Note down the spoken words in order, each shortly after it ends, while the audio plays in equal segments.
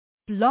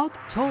Blog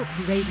Talk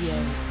Radio.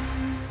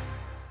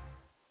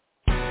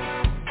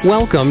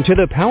 Welcome to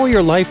the Power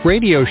Your Life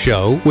radio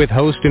show with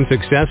host and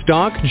success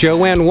doc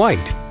Joanne White.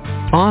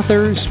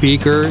 Author,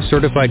 speaker,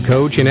 certified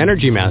coach, and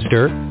energy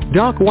master,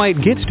 Doc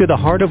White gets to the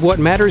heart of what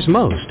matters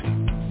most.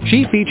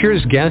 She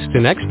features guests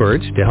and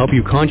experts to help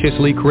you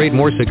consciously create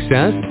more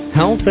success,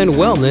 health, and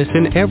wellness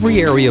in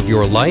every area of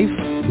your life,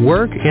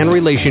 work, and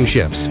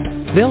relationships.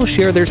 They'll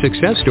share their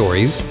success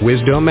stories,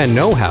 wisdom, and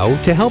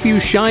know-how to help you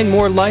shine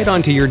more light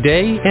onto your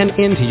day and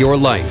into your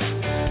life.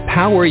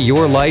 Power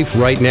your life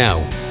right now.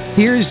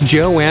 Here's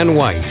Joanne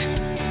White.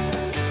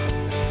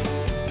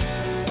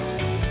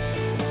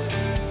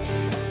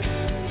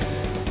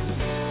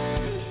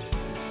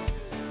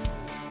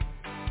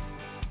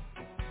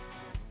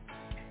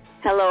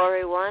 Hello,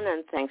 everyone,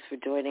 and thanks for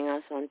joining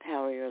us on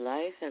Power Your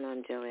Life, and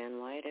I'm Joanne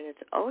White, and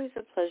it's always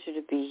a pleasure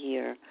to be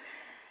here.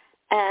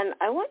 And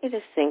I want you to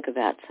think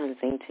about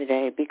something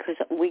today, because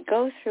we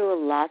go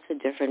through lots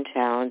of different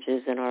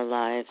challenges in our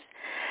lives,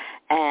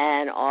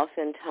 and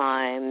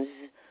oftentimes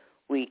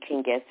we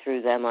can get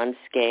through them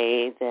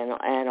unscathed, and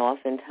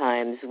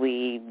oftentimes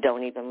we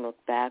don't even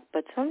look back.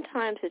 But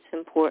sometimes it's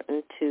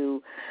important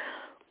to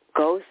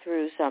go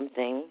through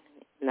something,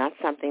 not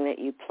something that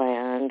you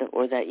planned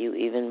or that you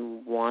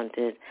even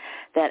wanted,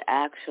 that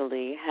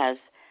actually has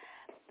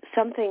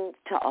something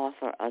to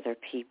offer other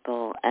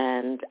people.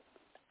 And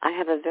I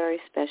have a very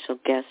special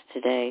guest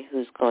today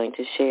who's going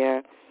to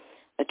share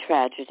a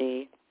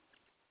tragedy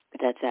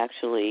that's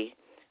actually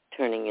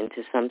turning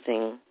into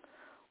something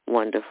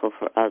wonderful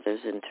for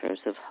others in terms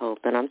of hope.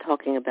 And I'm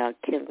talking about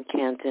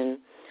Cantin,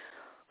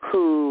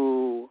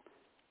 who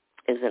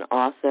is an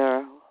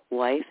author,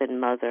 wife, and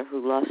mother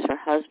who lost her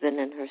husband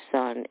and her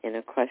son in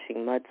a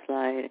crushing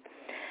mudslide.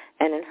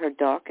 And in her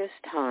darkest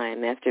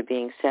time, after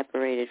being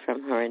separated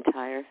from her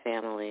entire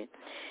family,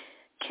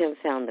 Kim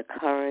found the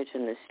courage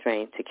and the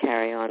strength to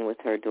carry on with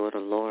her daughter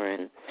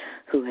Lauren,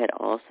 who had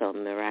also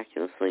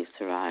miraculously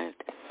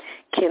survived.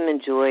 Kim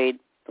enjoyed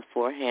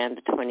beforehand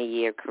a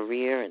 20-year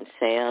career in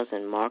sales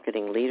and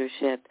marketing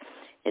leadership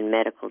in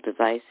medical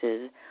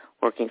devices,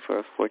 working for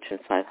a Fortune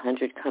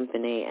 500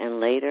 company, and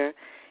later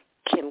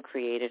Kim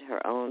created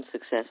her own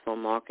successful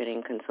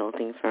marketing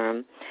consulting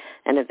firm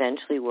and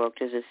eventually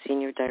worked as a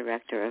senior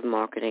director of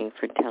marketing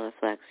for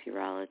Teleflex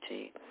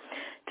Urology.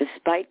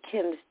 Despite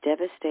Kim's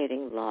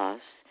devastating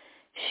loss,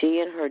 she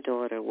and her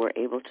daughter were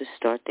able to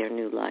start their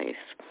new life,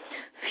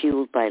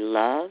 fueled by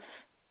love,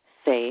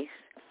 faith,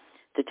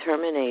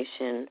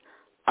 determination,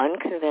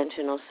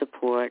 unconventional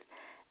support,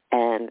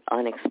 and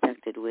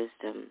unexpected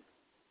wisdom.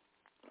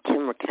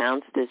 Kim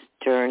recounts this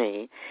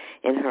journey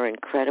in her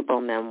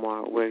incredible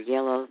memoir, Where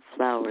Yellow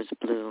Flowers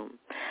Bloom.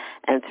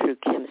 And through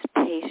Kim's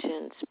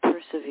patience,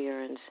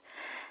 perseverance,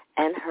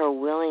 and her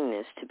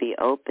willingness to be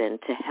open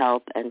to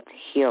help and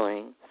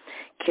healing,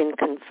 Kim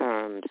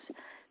confirms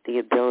the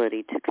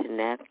ability to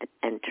connect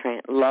and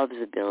love's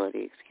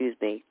ability,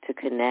 to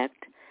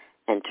connect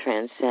and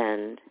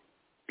transcend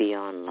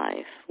beyond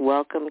life.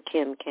 Welcome,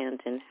 Kim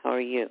Cantin. How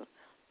are you?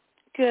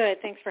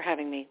 Good. Thanks for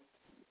having me.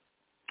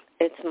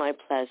 It's my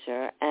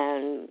pleasure.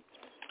 And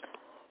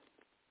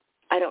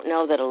I don't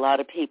know that a lot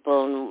of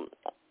people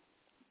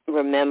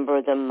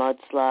remember the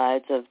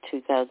mudslides of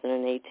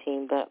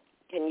 2018, but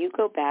can you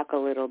go back a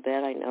little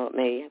bit? I know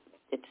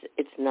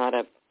it's not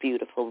a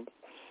beautiful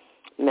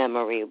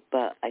memory,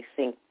 but I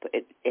think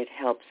it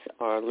helps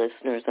our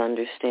listeners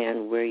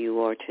understand where you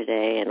are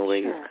today and where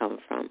you've come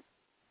from.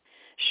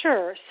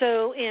 Sure.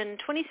 So in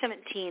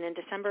 2017, in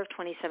December of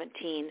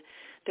 2017,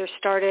 there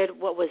started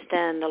what was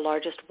then the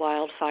largest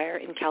wildfire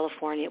in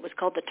California. It was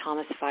called the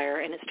Thomas Fire,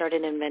 and it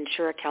started in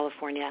Ventura,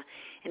 California,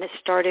 and it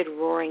started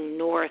roaring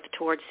north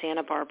towards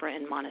Santa Barbara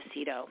and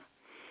Montecito.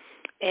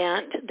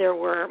 And there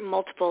were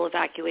multiple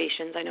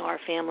evacuations. I know our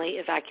family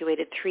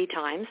evacuated 3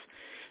 times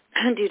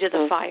due to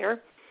the fire.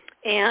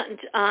 And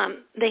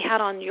they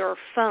had on your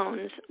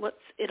phones,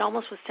 it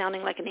almost was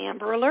sounding like an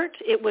Amber Alert.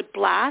 It would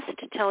blast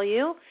to tell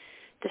you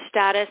the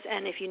status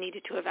and if you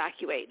needed to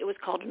evacuate. It was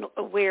called an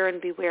aware and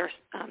beware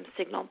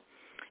signal,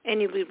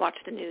 and you would watch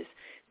the news.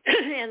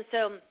 And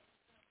so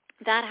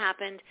that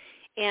happened,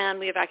 and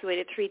we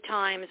evacuated 3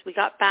 times. We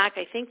got back,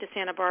 I think, to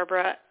Santa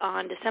Barbara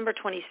on December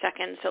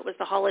 22nd, so it was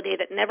the holiday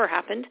that never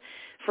happened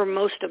for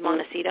most of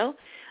Montecito.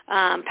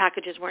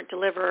 Packages weren't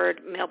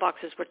delivered.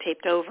 Mailboxes were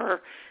taped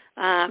over.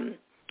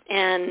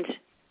 And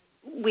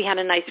we had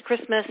a nice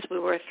Christmas. We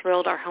were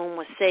thrilled our home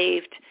was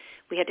saved.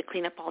 We had to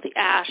clean up all the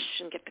ash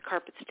and get the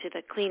carpets to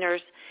the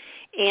cleaners.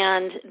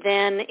 And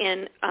then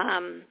in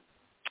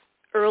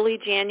early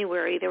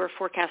January, they were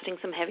forecasting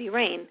some heavy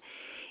rain.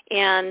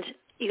 And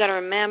you got to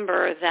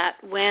remember that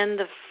when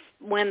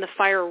the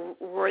fire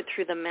roared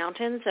through the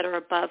mountains that are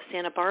above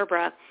Santa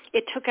Barbara,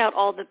 it took out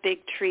all the big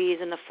trees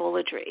and the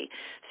foliage.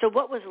 So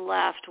what was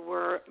left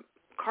were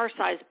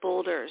car-sized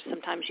boulders,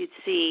 sometimes you'd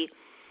see,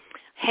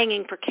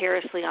 hanging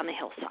precariously on the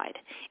hillside.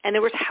 And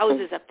there was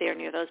houses up there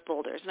near those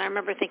boulders. And I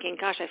remember thinking,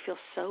 gosh, I feel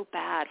so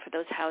bad for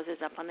those houses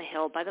up on the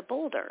hill by the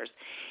boulders.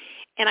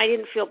 And I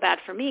didn't feel bad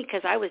for me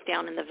because I was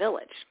down in the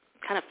village,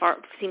 kind of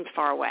seemed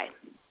far away.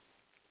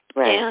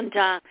 Right. And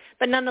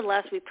but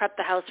nonetheless, we prepped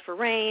the house for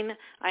rain.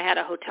 I had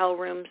a hotel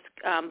room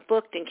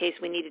booked in case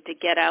we needed to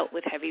get out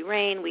with heavy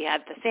rain. We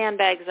had the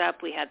sandbags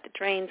up. We had the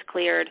drains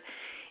cleared.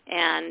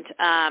 And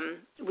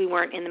we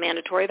weren't in the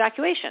mandatory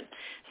evacuation.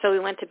 So we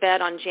went to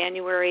bed on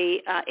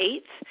January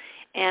 8th,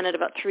 and at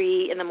about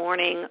 3 in the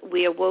morning,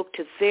 we awoke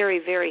to very,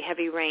 very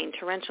heavy rain,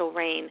 torrential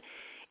rain.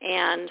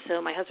 And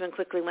so my husband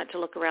quickly went to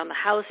look around the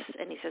house,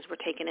 and he says, we're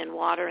taking in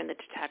water in the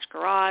detached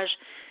garage.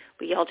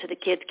 We yelled to the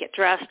kids, get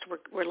dressed,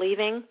 we're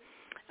leaving,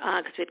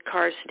 because we had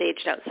cars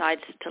staged outside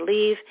to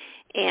leave.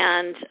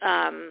 And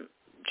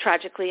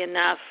tragically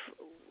enough,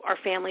 our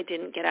family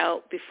didn't get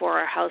out before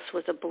our house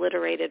was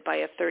obliterated by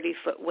a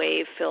 30-foot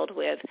wave filled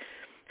with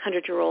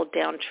 100-year-old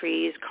downed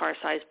trees,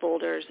 car-sized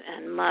boulders,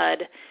 and mud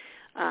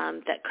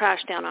that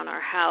crashed down on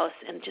our house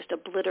and just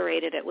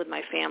obliterated it with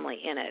my family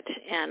in it.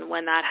 And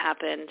when that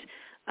happened,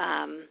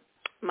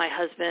 my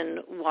husband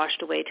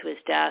washed away to his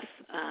death.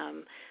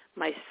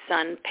 My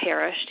son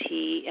perished.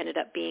 He ended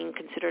up being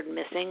considered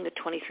missing. The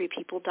 23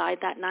 people died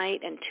that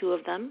night, and 2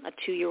 of them, a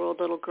 2-year-old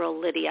little girl,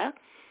 Lydia,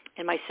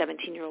 and my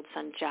 17-year-old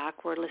son,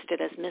 Jack, were listed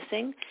as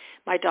missing.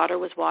 My daughter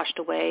was washed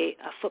away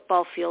a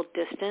football field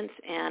distance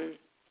and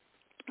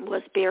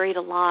was buried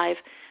alive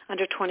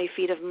under 20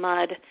 feet of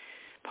mud,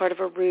 part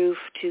of a roof,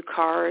 2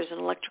 cars, an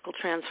electrical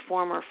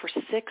transformer for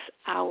 6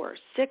 hours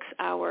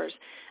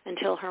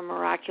until her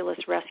miraculous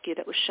rescue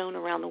that was shown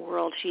around the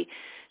world.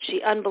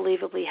 She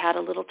unbelievably had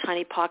a little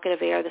tiny pocket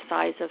of air the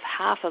size of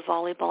half a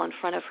volleyball in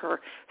front of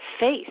her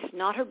face,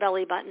 not her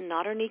belly button,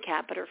 not her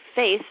kneecap, but her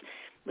face,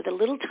 with a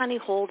little tiny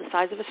hole the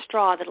size of a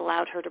straw that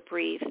allowed her to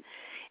breathe.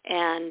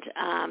 And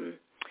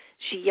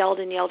she yelled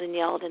and yelled and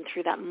yelled, and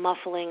through that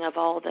muffling of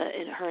all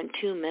her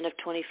entombment of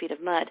 20 feet of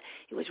mud,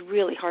 it was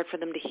really hard for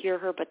them to hear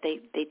her, but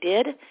they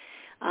did.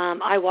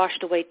 I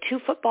washed away 2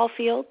 football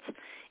fields,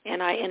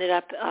 and I ended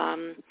up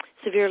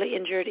severely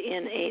injured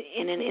in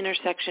an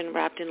intersection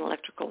wrapped in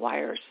electrical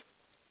wires.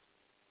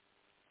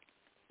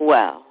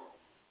 Wow.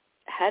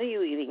 How do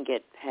you even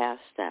get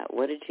past that?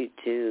 What did you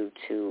do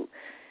to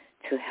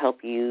help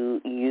you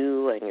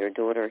and your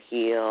daughter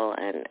heal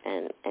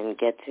and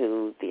get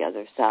to the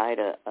other side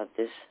of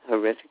this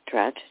horrific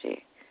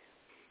tragedy?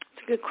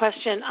 It's a good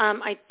question.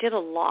 I did a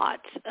lot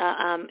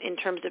in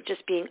terms of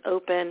just being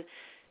open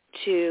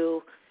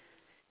to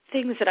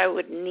things that I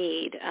would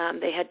need.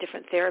 They had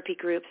different therapy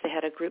groups. They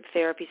had a group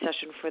therapy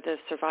session for the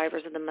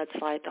survivors of the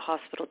mudslide the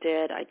hospital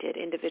did. I did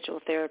individual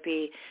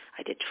therapy.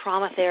 I did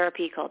trauma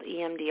therapy called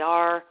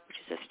EMDR, which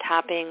is just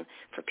tapping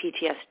for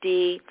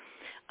PTSD.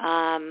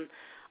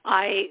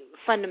 I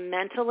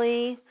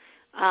fundamentally,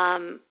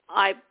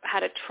 I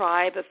had a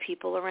tribe of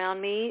people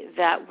around me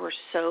that were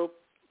so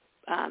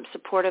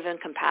supportive and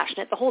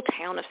compassionate. The whole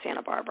town of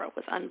Santa Barbara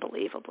was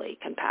unbelievably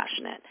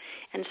compassionate.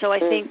 And so I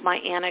think my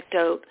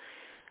anecdote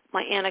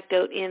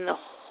in the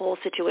whole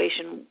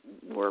situation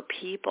were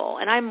people.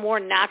 And I'm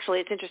more naturally,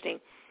 it's interesting,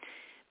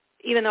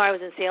 even though I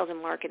was in sales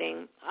and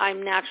marketing, I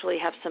naturally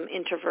have some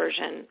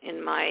introversion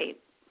in my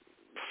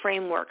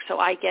framework, so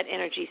I get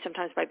energy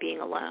sometimes by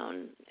being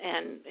alone,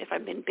 and if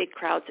I'm in big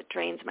crowds, it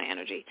drains my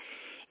energy.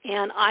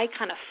 And I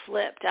kind of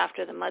flipped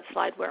after the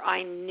mudslide where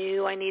I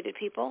knew I needed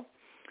people,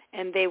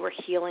 and they were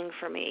healing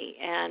for me.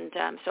 And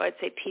so I'd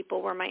say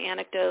people were my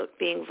anecdote,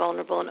 being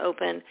vulnerable and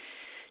open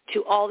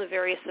to all the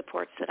various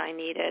supports that I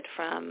needed,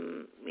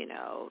 from,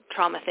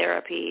 trauma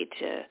therapy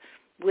to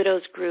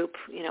widows group,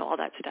 all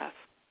that stuff.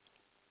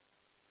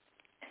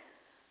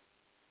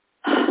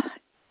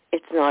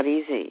 It's not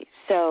easy.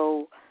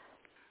 So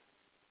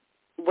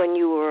when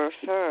you were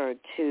referred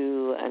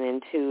to an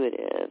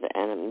intuitive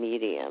and a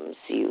medium,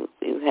 so you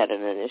had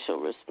an initial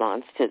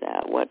response to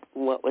that. What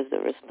was the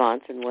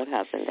response, and what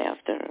happened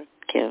after,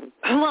 Kim?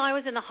 Well, I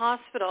was in the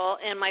hospital,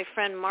 and my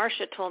friend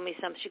Marcia told me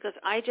something. She goes,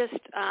 I just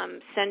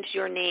sent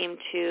your name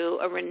to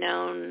a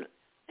renowned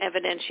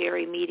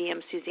evidentiary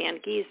medium, Suzanne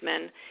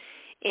Giesman,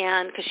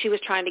 and because she was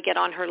trying to get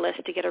on her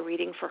list to get a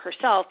reading for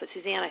herself, but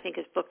Suzanne, I think,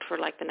 is booked for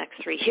like the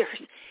next 3 years.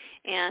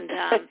 And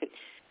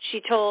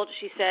she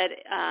said,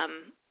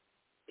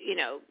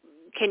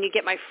 can you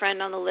get my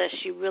friend on the list?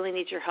 She really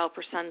needs your help.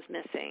 Her son's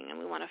missing, and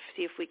we want to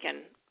see if we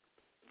can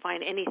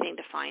find anything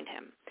to find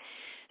him.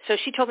 So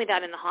she told me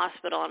that in the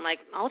hospital. I'm like,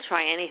 I'll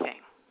try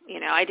anything.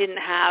 I didn't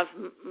have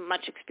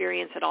much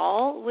experience at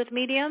all with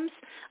mediums.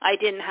 I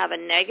didn't have a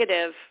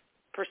negative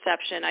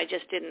perception. I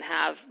just didn't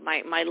have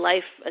my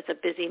life as a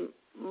busy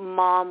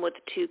mom with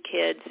 2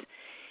 kids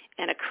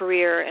and a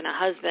career and a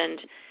husband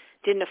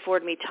didn't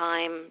afford me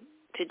time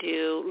to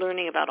do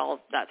learning about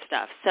all that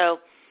stuff. So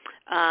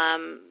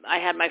I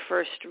had my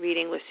first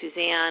reading with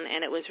Suzanne,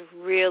 and it was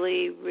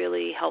really,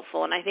 really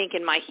helpful. And I think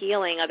in my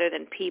healing, other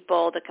than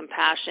people, the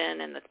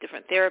compassion, and the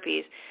different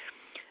therapies,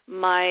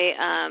 I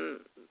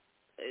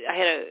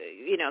had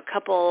a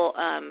couple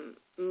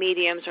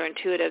mediums or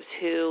intuitives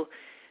who,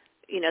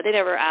 they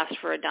never asked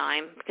for a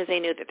dime because they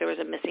knew that there was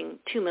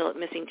 2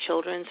 missing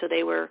children, so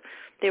they were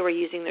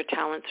using their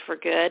talents for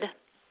good.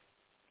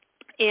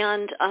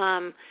 And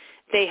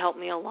they helped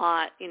me a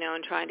lot, in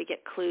trying to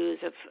get clues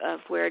of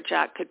where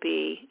Jack could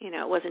be.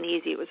 It wasn't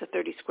easy. It was a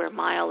 30 square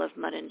mile of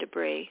mud and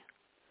debris.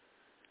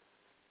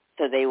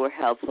 So they were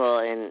helpful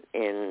in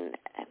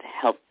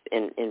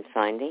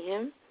finding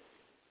him?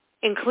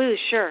 In clues,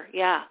 sure,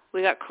 yeah.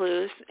 We got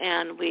clues,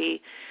 and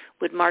we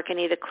would mark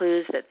any of the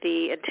clues that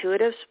the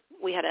intuitives,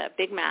 we had a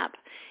big map,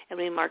 and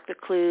we marked the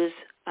clues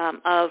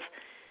of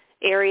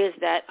areas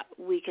that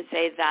we could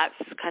say that's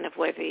kind of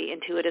what the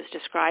intuitive's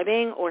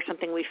describing, or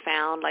something we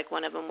found, like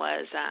one of them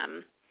was,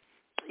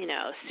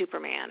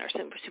 Superman, or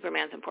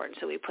Superman's important,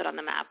 so we put on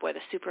the map where the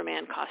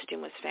Superman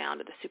costume was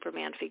found or the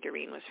Superman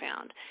figurine was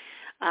found.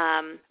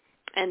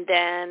 And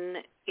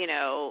then,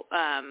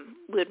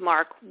 we'd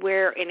mark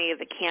where any of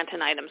the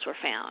Cantin items were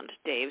found,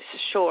 Dave's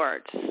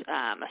shorts,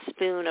 a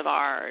spoon of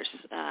ours,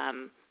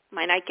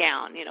 my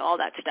nightgown, all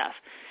that stuff.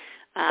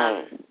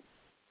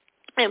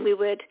 And we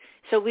would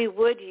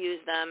use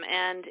them,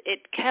 and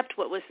it kept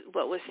what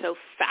was so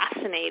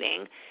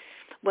fascinating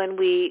when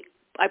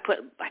I put,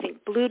 I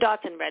think, blue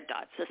dots and red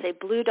dots. So say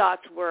blue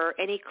dots were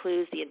any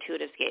clues the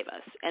intuitives gave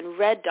us, and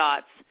red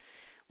dots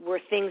were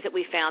things that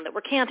we found that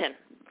were Cantin.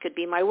 Could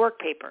be my work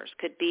papers,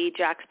 could be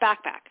Jack's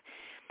backpack.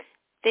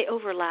 They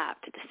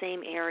overlapped the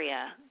same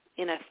area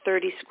in a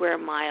 30 square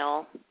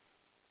mile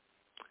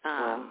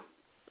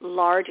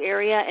large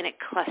area, and it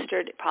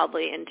clustered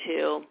probably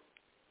into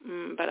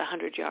about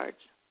 100 yards.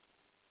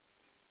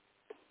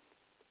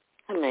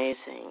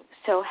 Amazing.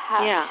 So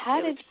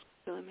how did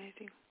really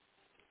amazing.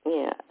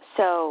 Yeah.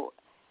 So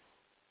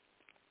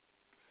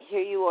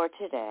here you are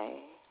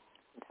today.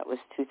 That was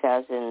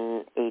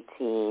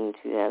 2018,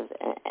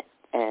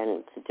 and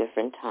it's a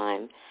different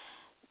time.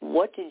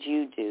 What did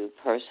you do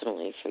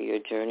personally for your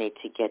journey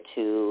to get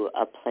to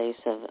a place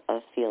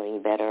of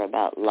feeling better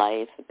about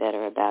life,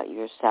 better about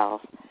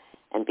yourself,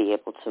 and be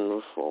able to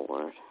move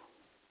forward?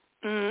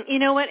 You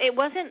know what? It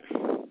wasn't,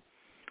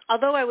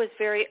 although I was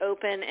very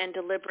open and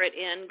deliberate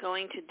in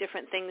going to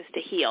different things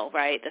to heal,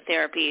 right, the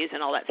therapies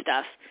and all that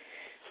stuff,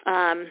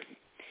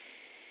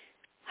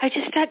 I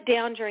just sat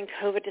down during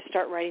COVID to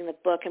start writing the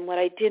book, and what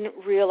I didn't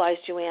realize,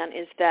 Joanne,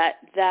 is that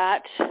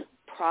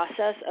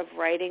process of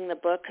writing the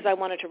book, because I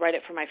wanted to write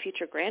it for my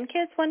future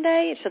grandkids one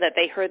day so that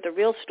they heard the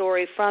real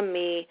story from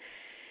me,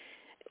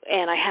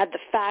 and I had the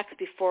facts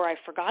before I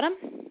forgot them,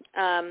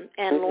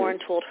 and Lauren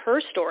told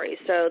her story.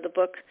 So the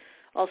book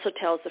also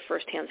tells the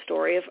firsthand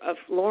story of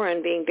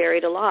Lauren being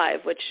buried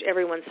alive, which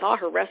everyone saw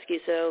her rescue,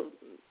 so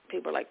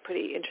people were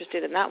pretty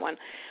interested in that one.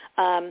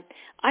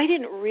 I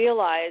didn't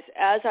realize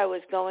as I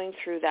was going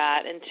through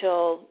that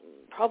until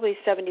probably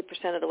 70%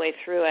 of the way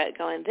through it,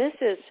 going, this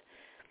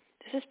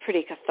is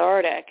pretty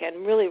cathartic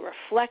and really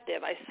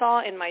reflective. I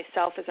saw in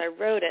myself as I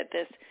wrote it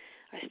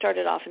I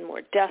started off in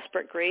more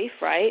desperate grief,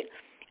 right?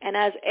 And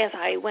as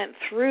I went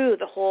through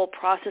the whole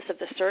process of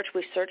the search,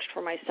 we searched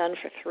for my son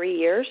for 3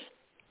 years,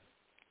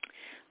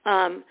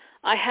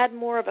 I had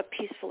more of a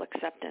peaceful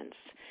acceptance,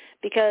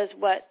 because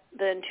what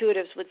the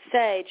intuitives would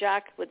say,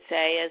 Jack would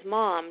say, is,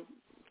 Mom,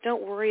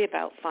 don't worry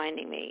about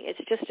finding me. It's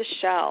just a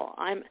shell.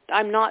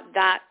 I'm not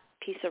that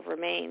piece of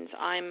remains.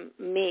 I'm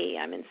me.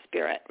 I'm in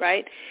spirit,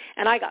 right?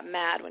 And I got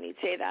mad when he'd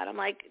say that. I'm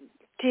like,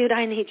 dude,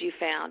 I need you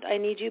found. I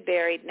need you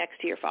buried next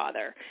to your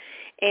father.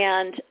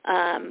 And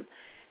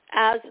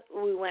as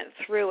we went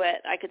through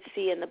it, I could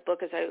see in the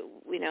book and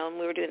we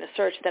were doing the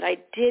search, that I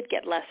did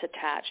get less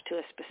attached to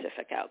a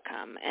specific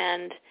outcome.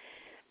 And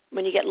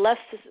when you get less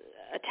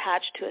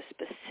attached to a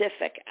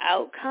specific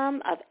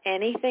outcome of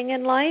anything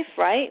in life,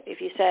 right?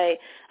 If you say,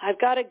 I've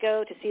got to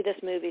go to see this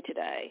movie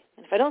today,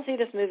 and if I don't see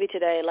this movie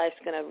today, life's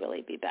going to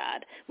really be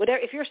bad.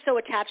 If you're so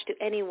attached to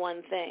any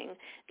one thing,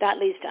 that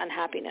leads to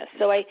unhappiness.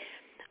 So I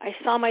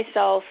saw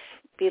myself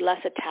be less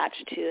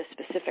attached to a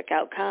specific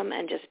outcome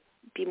and just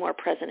be more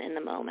present in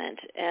the moment.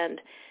 And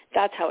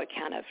that's how it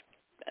kind of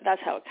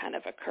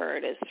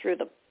occurred, is through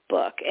the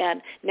book.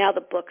 And now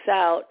the book's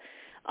out,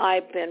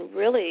 I've been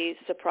really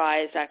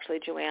surprised,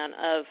 actually, Joanne,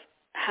 of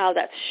how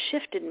that's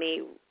shifted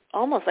me,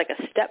 almost like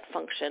a step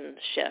function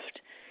shift,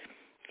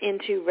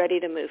 into ready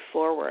to move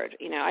forward.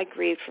 I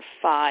grieved for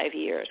 5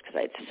 years because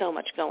I had so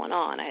much going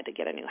on. I had to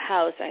get a new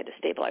house. I had to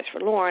stabilize for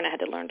Lauren. I had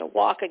to learn to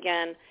walk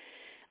again.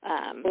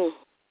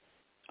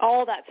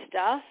 All that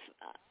stuff.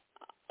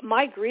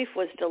 My grief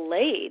was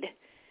delayed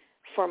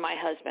for my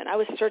husband. I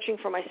was searching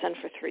for my son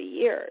for 3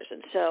 years,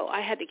 and so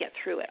I had to get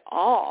through it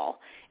all.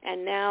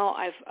 And now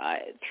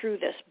through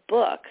this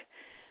book,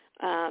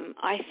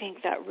 I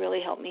think that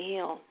really helped me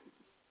heal.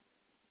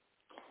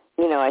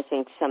 I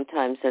think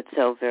sometimes that's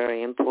so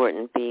very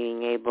important,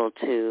 being able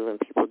to, and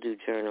people do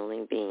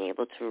journaling, being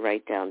able to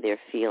write down their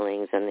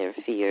feelings and their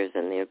fears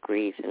and their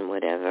grief and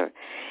whatever.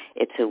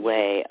 It's a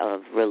way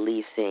of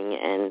releasing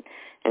and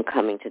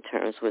coming to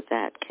terms with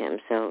that, Kim.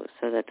 So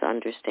that's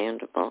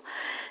understandable.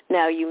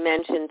 Now, you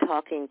mentioned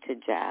talking to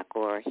Jack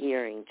or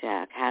hearing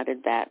Jack. How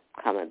did that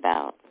come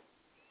about?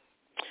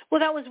 Well,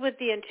 that was with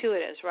the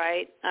intuitives,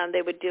 right?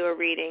 They would do a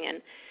reading,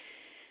 and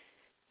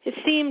it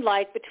seemed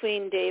like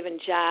between Dave and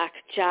Jack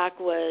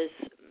was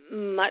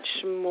much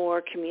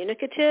more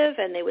communicative,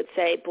 and they would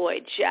say,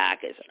 boy, Jack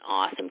is an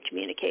awesome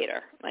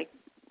communicator. Like,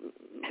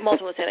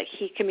 multiple would say, like,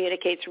 he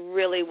communicates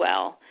really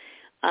well.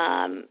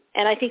 And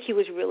I think he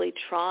was really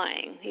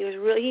trying. He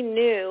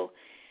knew,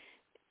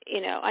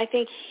 I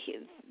think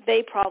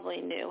they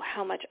probably knew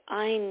how much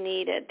I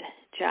needed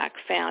Jack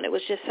found. It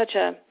was just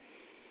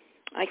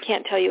I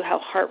can't tell you how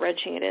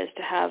heart-wrenching it is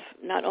to have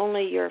not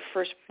only your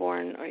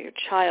firstborn or your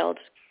child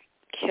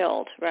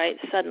killed, right,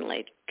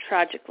 suddenly,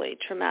 tragically,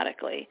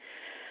 traumatically,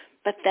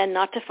 but then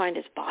not to find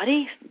his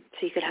body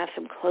so you could have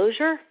some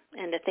closure,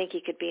 and to think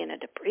he could be in a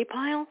debris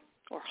pile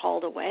or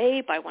hauled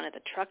away by one of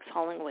the trucks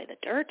hauling away the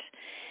dirt.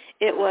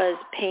 It was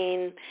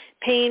pain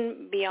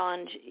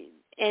beyond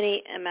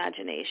any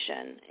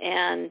imagination.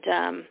 And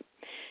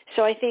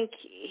so I think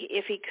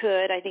if he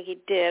could, I think he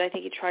did. I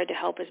think he tried to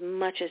help as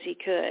much as he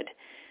could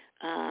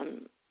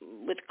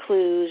with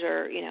clues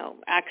or,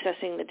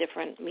 accessing the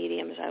different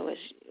mediums I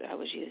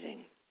was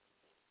using.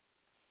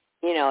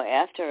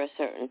 After a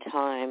certain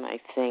time, I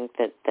think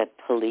that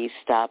police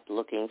stopped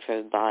looking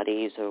for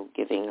bodies or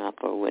giving up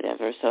or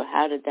whatever. So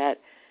how did that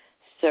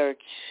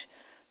search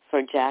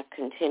for Jack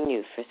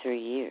continue for 3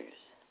 years?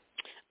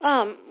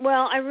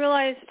 Well, I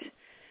realized,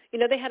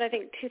 they had, I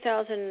think,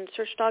 2,000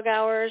 search dog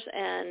hours,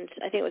 and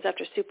I think it was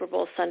after Super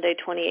Bowl Sunday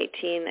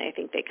 2018. I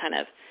think they kind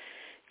of,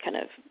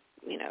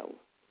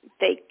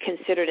 they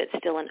considered it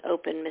still an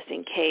open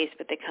missing case,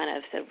 but they kind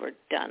of said, we're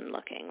done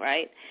looking,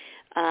 right?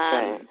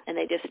 Right. And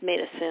they just made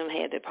assume,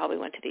 hey, they probably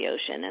went to the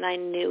ocean. And I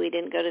knew he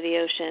didn't go to the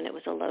ocean. It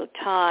was a low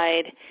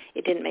tide.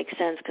 It didn't make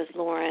sense because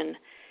Lauren,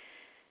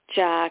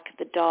 Jack,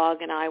 the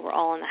dog, and I were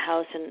all in the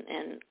house,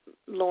 and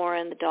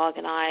Lauren, the dog,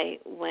 and I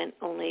went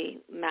only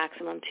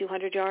maximum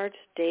 200 yards.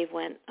 Dave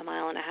went 1.5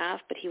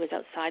 miles, but he was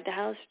outside the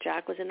house.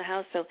 Jack was in the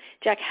house, so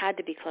Jack had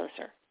to be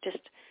closer. Just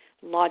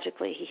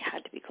logically, he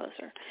had to be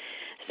closer.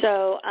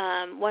 So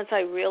once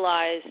I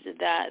realized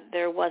that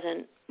there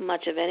wasn't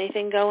much of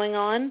anything going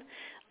on,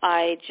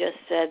 I just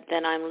said,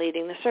 then I'm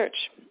leading the search.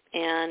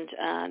 And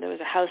there was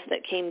a house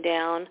that came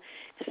down.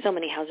 So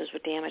many houses were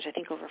damaged, I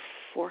think over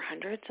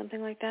 400,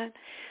 something like that.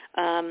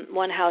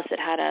 One house that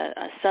had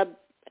a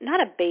not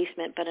a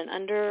basement, but an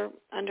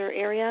under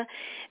area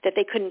that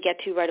they couldn't get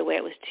to right away.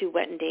 It was too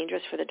wet and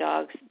dangerous for the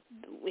dogs.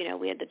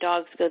 We had the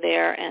dogs go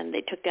there, and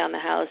they took down the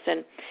house.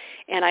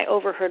 And I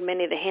overheard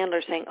many of the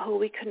handlers saying, oh,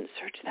 we couldn't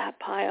search that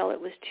pile.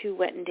 It was too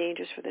wet and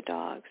dangerous for the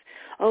dogs.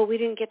 Oh, we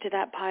didn't get to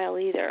that pile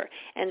either.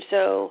 And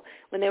so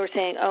when they were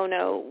saying, oh,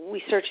 no,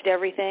 we searched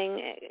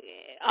everything,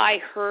 I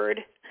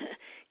heard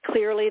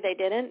clearly they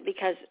didn't,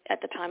 because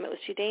at the time it was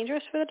too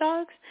dangerous for the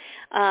dogs.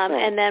 Right.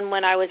 And then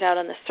when I was out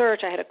on the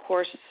search, I had a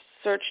core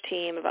search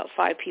team, about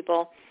 5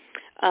 people.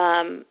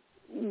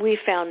 We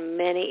found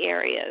many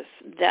areas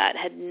that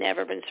had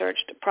never been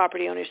searched.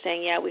 Property owners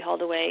saying, yeah, we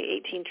hauled away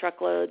 18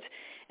 truckloads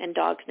and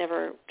dogs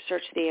never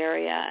searched the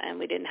area and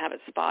we didn't have it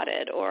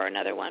spotted. Or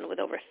another one with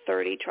over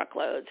 30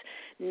 truckloads,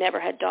 never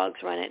had dogs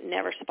run it,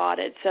 never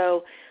spotted.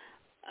 So,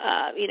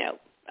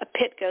 a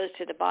pit goes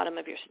to the bottom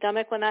of your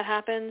stomach when that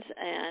happens,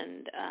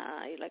 and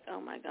you're like, oh,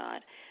 my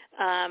God.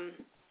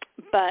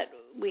 But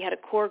we had a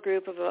core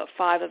group of about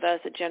 5 of us,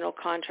 a general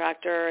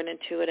contractor, an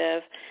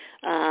intuitive,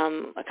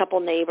 a couple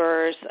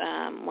neighbors,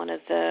 one of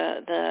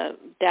the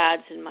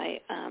dads in my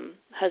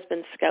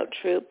husband's scout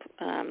troop.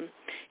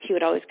 He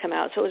would always come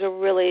out. So it was a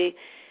really,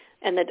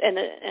 and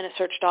a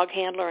search dog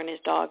handler and his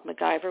dog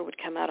MacGyver would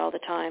come out all the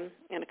time,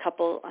 and a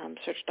couple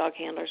search dog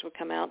handlers would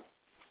come out.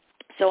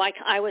 So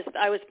I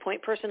was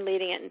point person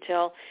leading it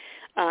until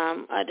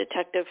a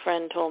detective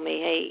friend told me,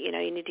 hey, you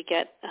need to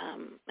get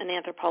an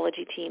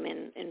anthropology team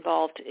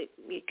involved.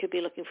 You could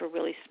be looking for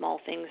really small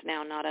things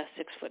now, not a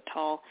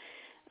 6-foot-tall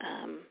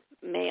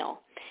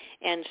male.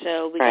 And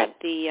so we got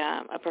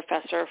a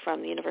professor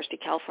from the University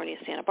of California,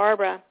 Santa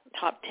Barbara,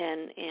 top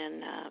 10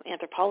 in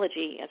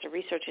anthropology as a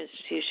research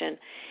institution.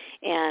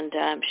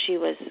 And she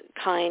was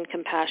kind,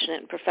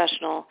 compassionate, and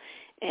professional.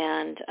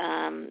 And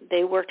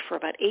they worked for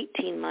about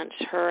 18 months,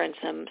 her and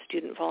some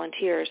student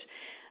volunteers,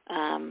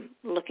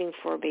 looking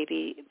for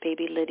baby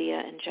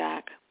Lydia and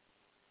Jack.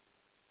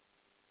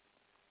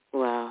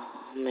 Wow,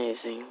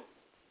 amazing.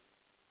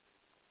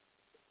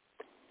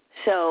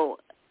 So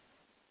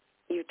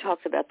you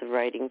talked about the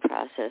writing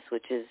process,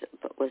 which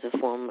was a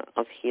form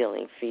of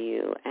healing for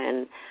you.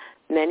 And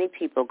many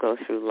people go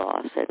through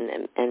loss,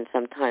 and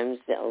sometimes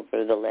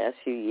over the last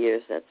few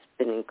years that's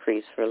been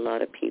increased for a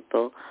lot of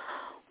people.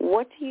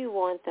 What do you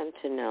want them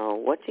to know?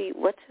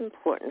 What's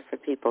important for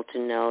people to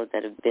know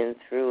that have been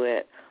through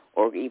it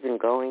or even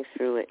going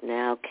through it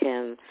now,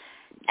 Kim,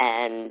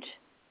 and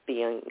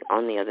being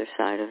on the other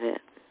side of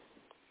it?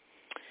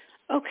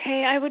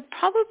 Okay, I would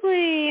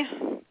probably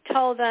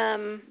tell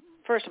them,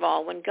 first of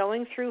all, when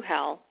going through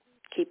hell,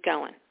 keep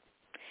going.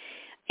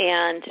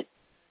 And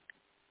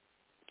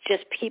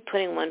just keep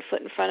putting one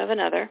foot in front of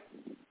another.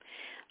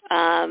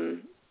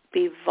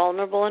 Be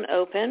vulnerable and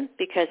open,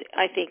 because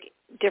I think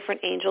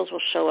different angels will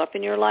show up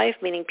in your life,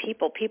 meaning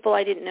people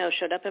I didn't know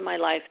showed up in my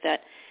life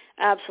that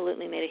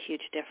absolutely made a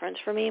huge difference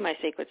for me. My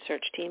Sacred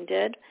Search team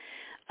did.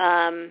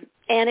 And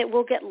it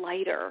will get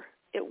lighter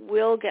it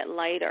will get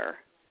lighter.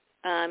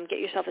 Get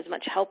yourself as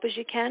much help as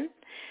you can.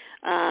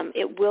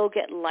 It will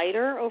get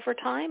lighter over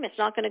time. It's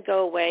not going to go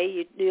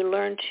away. You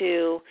learn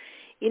to,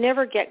 you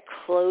never get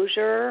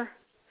closure.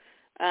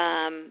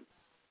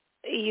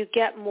 You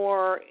get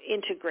more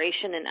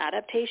integration and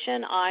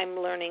adaptation. I'm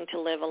learning to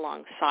live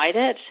alongside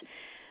it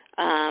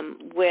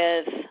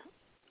with,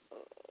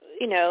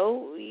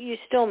 you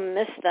still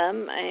miss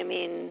them. I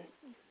mean,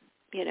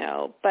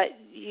 but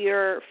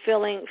you're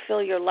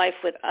fill your life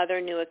with other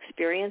new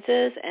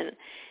experiences,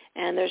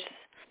 and there's,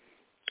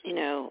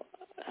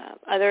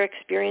 other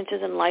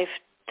experiences in life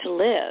to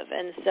live.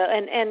 And so,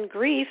 and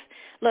grief,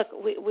 look,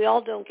 we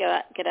all don't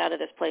get out of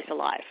this place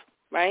alive,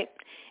 right?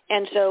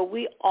 And so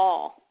we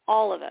all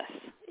of us,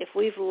 if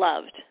we've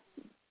loved,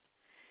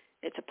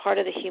 it's a part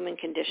of the human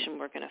condition,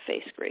 we're going to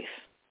face grief.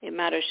 It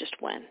matters just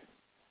when.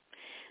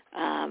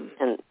 And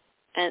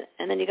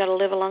then you got to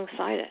live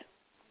alongside it.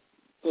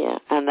 Yeah,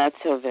 and that's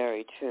so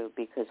very true,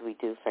 because we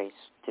do face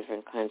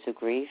different kinds of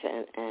grief,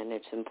 and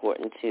it's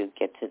important to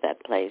get to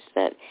that place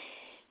that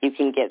you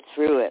can get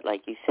through it,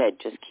 like you said,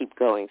 just keep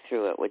going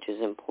through it, which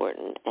is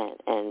important,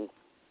 and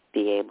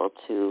be able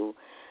to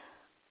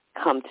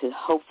come to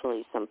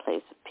hopefully some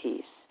place of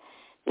peace.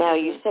 Now,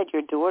 you said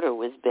your daughter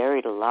was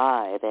buried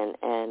alive, and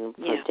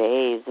for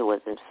days it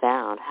wasn't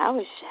found. How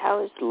is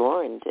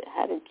Lauren?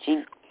 How did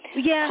she?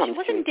 Yeah, she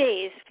wasn't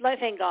dazed,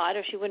 thank God,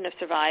 or she wouldn't have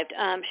survived.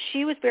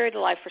 She was buried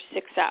alive for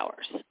 6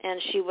 hours,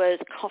 and she was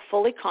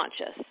fully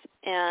conscious,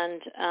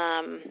 and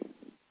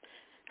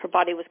her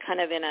body was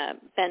kind of in a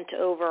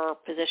bent-over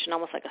position,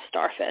 almost like a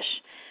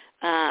starfish.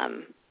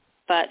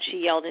 But she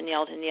yelled and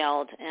yelled and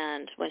yelled,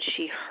 and when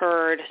she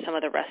heard some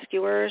of the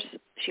rescuers,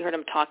 she heard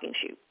them talking.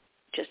 She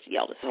just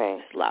yelled as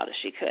loud as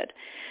she could.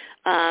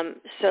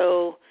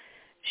 So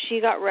she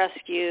got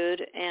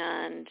rescued,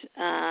 and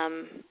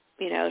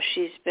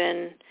she's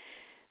been,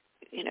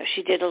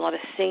 she did a lot of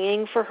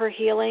singing for her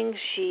healing.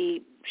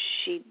 She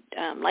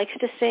likes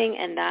to sing,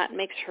 and that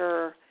makes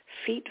her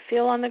feet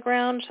feel on the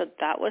ground, so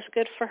that was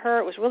good for her.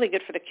 It was really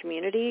good for the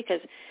community,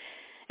 because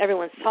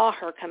everyone saw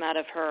her come out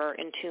of her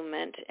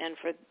entombment, and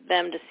for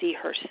them to see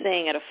her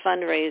sing at a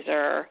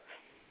fundraiser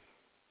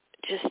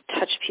just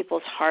touched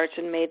people's hearts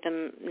and made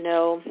them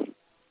know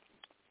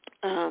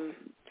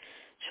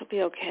she'll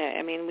be okay.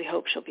 I mean, we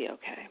hope she'll be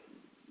okay.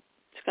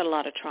 She's got a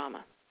lot of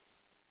trauma.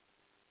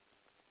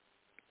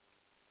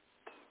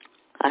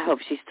 I hope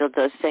she still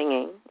does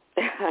singing.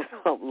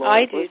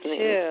 I do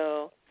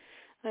too.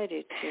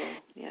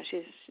 Yeah,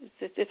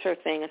 it's her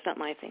thing. It's not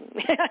my thing.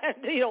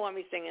 You don't want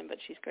me singing, but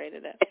she's great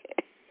at it.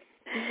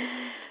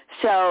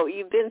 So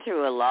you've been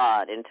through a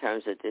lot in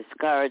terms of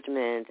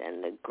discouragement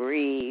and the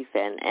grief,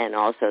 and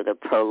also the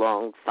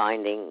prolonged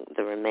finding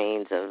the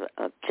remains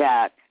of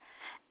Jack.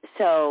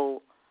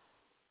 So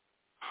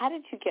how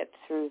did you get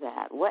through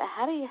that?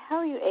 How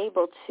are you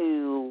able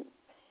to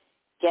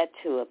get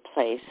to a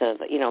place of,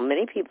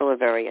 many people are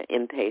very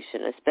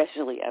impatient,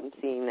 especially I'm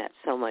seeing that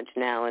so much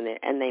now,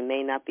 and they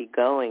may not be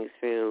going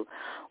through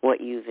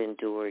what you've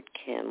endured,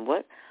 Kim.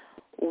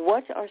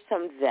 What are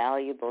some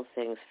valuable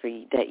things for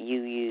you that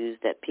you use,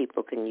 that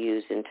people can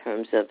use in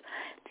terms of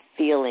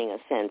feeling a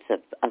sense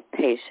of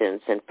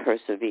patience and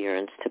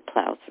perseverance to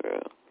plow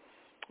through?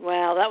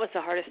 Well, that was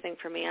the hardest thing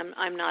for me.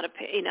 I'm not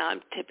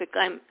I'm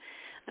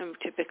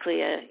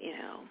typically a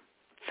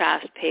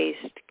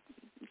fast-paced,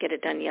 get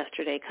it done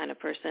yesterday kind of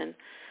person.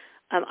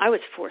 I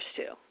was forced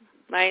to,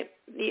 right?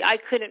 I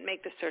couldn't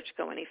make the search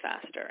go any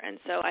faster, and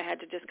so I had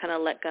to just kind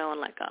of let go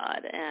and let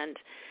God. And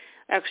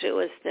actually, it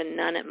was the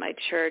nun at my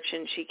church,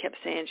 and she kept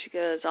saying, she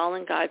goes, all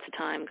in God's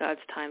time's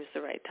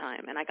the right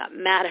time. And I got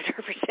mad at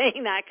her for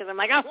saying that, because I'm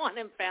like, I want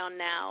him found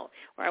now,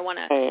 or I want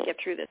to get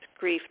through this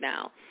grief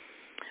now.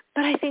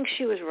 But I think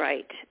she was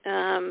right.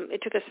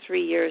 It took us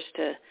 3 years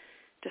to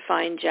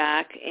find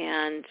Jack,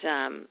 and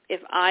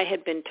if I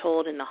had been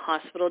told in the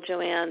hospital,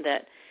 Joanne,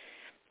 that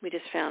we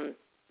just found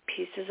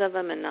pieces of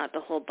him and not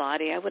the whole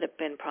body, I would have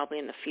been probably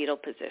in the fetal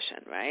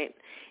position, right?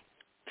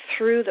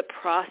 Through the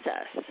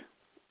process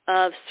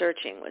of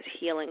searching was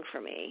healing for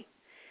me.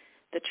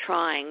 The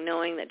trying,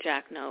 knowing that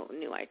Jack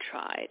knew I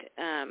tried.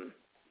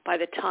 By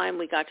the time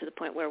we got to the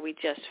point where we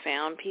just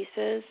found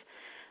pieces,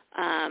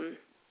 I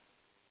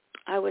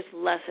was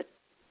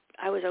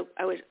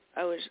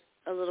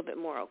a little bit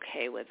more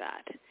okay with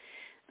that.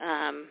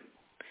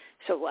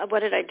 So what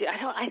did I do?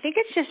 I think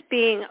it's just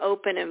being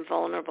open and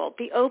vulnerable.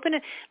 Be open.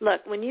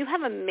 Look, when you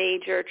have a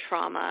major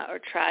trauma or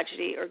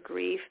tragedy or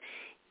grief,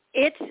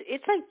 it's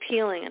like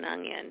peeling an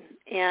onion,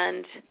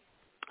 and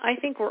I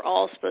think we're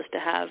all supposed to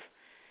have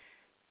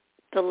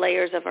the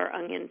layers of our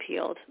onion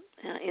peeled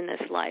in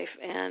this life,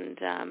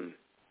 and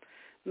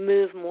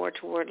move more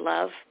toward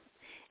love.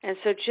 And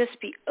so just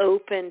be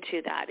open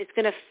to that. It's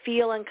going to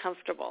feel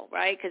uncomfortable,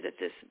 right? Because it's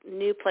this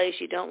new place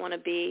you don't want to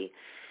be.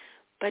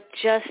 But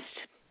just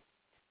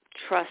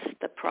trust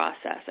the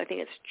process. I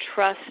think it's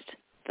trust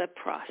the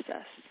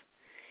process.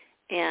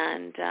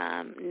 And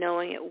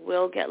knowing it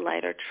will get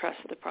lighter, trust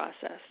the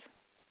process.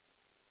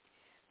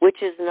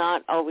 Which is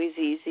not always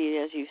easy,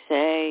 as you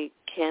say,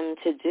 Kim,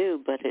 to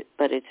do,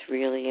 but it's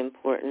really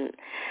important.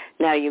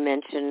 Now you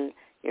mentioned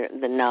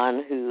the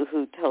nun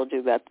who told you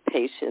about the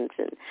patients,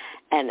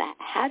 and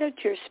how did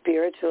your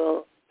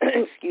spiritual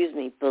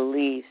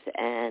beliefs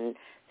and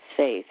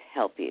faith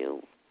help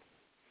you?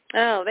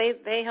 Oh,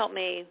 they helped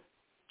me.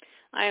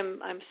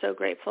 I'm so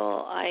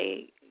grateful.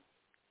 I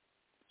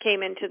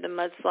came into the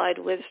mudslide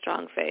with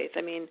strong faith.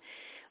 I mean,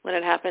 when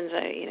it happens,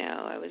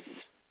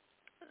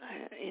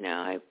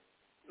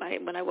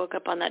 when I woke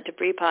up on that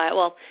debris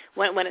pile,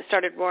 well, when it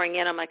started roaring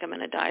in, I'm like, I'm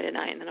going to die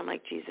tonight. And then I'm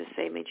like, Jesus,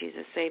 save me,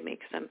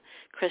 because I'm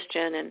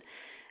Christian.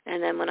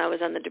 And then when I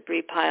was on the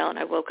debris pile and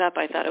I woke up,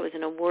 I thought I was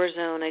in a war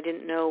zone. I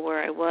didn't know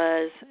where I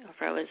was, or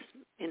if I was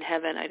in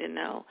heaven, I didn't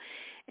know.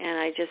 And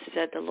I just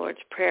said the Lord's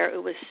Prayer.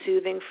 It was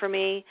soothing for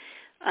me.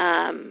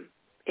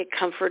 It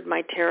comforted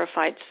my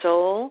terrified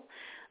soul.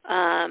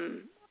 I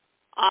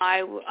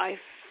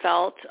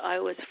felt I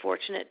was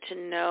fortunate to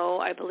know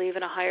I believe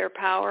in a higher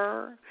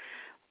power,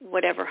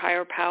 whatever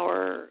higher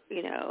power,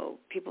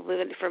 people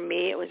believe in. For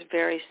me, it was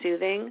very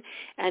soothing.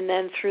 And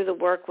then through the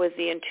work with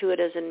the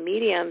intuitives and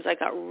mediums, I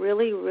got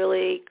really,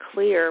 really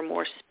clear,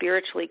 more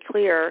spiritually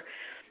clear,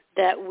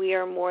 that we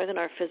are more than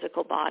our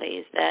physical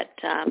bodies, that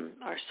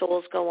our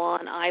souls go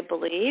on, I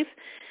believe,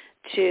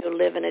 to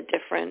live in a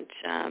different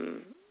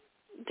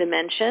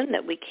dimension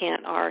that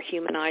our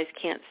human eyes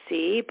can't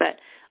see. But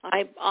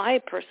I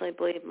personally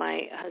believe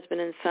my husband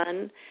and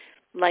son,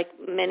 like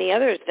many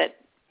others that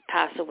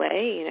pass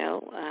away,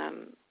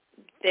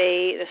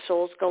 the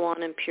souls go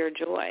on in pure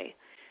joy.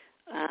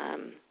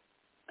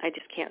 I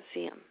just can't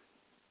see them.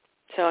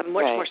 So I'm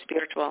much more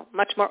spiritual,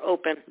 much more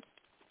open.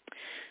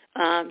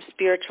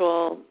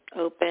 Spiritual,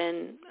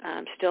 open,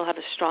 still have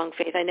a strong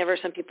faith.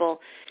 Some people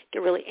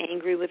get really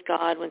angry with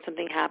God when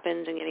something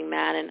happens and getting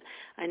mad, and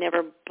I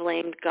never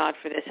blamed God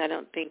for this. I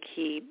don't think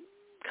he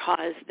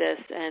caused this,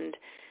 and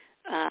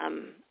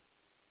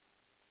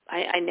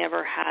I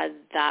never had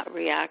that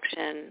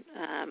reaction.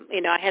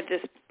 I had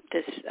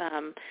this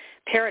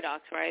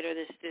paradox, right, or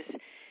this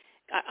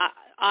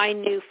I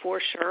knew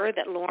for sure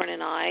that Lauren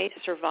and I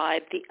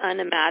survived the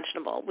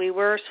unimaginable. We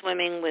were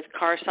swimming with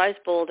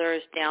car-sized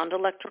boulders down to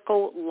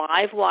electrical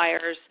live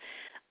wires,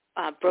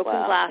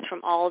 broken glass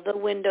from all the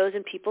windows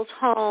in people's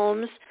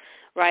homes,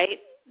 right?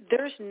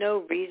 There's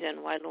no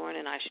reason why Lauren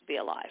and I should be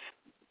alive.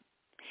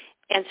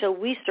 And so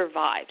we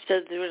survived.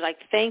 So there was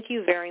thank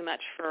you very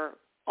much for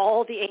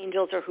all the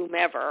angels or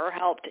whomever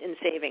helped in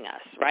saving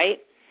us, right?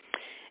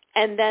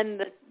 And then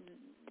the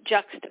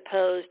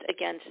juxtaposed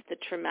against the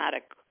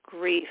traumatic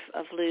grief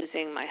of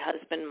losing my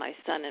husband, my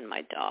son, and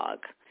my dog,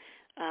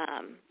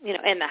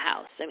 in the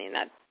house. I mean,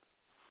 that,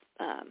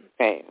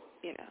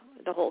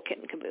 the whole kit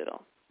and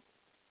caboodle.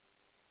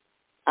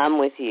 I'm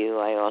with you.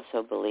 I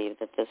also believe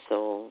that the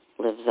soul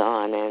lives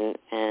on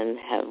and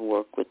have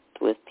worked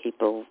with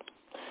people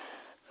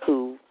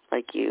who,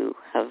 like you,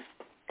 have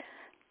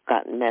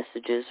gotten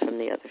messages from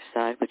the other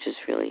side, which is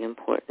really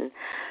important.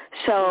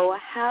 So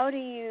how do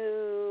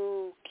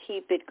you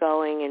keep it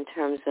going in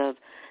terms of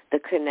the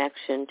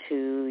connection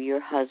to your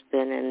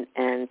husband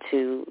and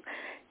to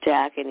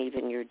Jack and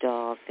even your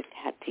dog?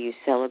 How do you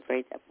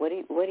celebrate that? What do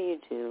you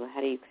do? How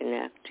do you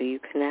connect? Do you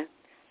connect?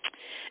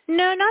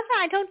 No, not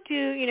that. I don't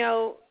do.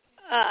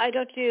 I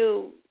don't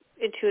do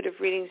intuitive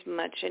readings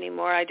much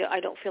anymore. I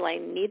don't feel I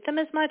need them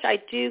as much. I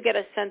do get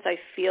a sense I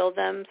feel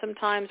them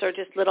sometimes, or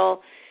just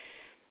little.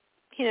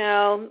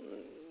 I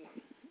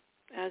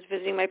was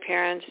visiting my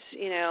parents,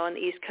 on the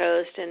East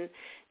Coast, and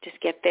just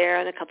get there,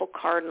 and a couple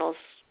cardinals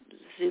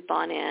zoop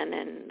on in,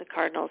 and the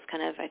cardinals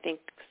kind of, I think,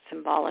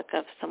 symbolic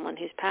of someone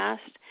who's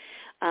passed.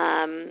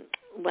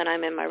 When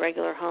I'm in my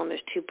regular home,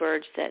 there's two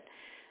birds that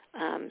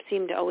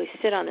seem to always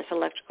sit on this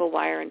electrical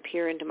wire and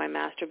peer into my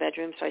master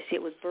bedroom, so I see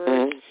it with birds.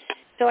 Mm-hmm.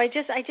 So I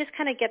just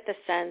kind of get the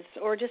sense,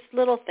 or just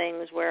little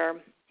things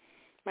where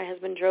my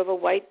husband drove a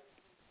white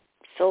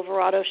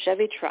Silverado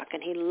Chevy truck,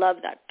 and he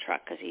loved that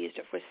truck because he used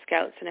it for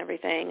scouts and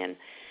everything. And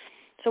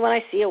so when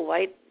I see a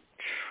white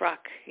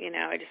truck,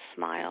 I just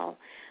smile.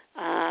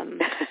 And,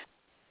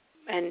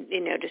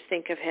 just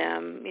think of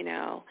him,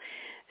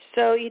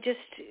 So you just,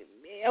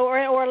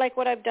 or like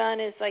what I've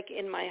done is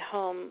in my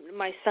home,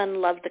 my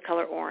son loved the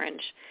color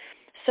orange.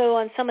 So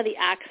on some of the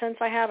accents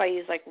I have, I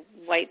use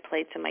white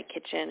plates in my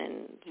kitchen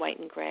and white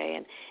and gray.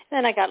 And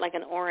then I got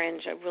an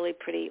orange, a really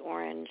pretty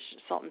orange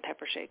salt and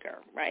pepper shaker,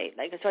 right?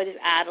 So I just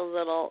add a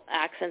little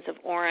accents of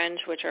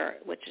orange, which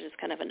is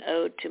kind of an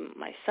ode to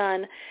my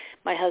son.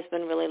 My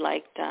husband really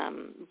liked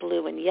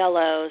blue and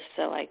yellow,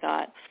 so I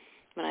got,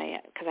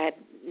 because I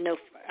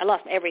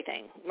lost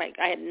everything.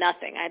 I had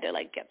nothing. I had to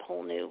get the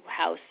whole new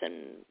house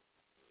and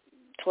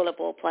toilet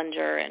bowl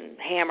plunger and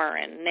hammer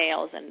and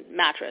nails and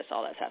mattress,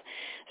 all that stuff.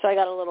 So I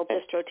got a little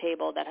bistro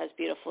table that has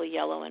beautiful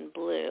yellow and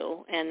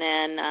blue. And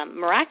then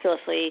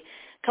miraculously,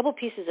 a couple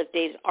pieces of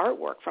Dave's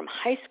artwork from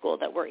high school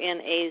that were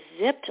in a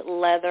zipped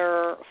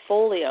leather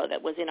folio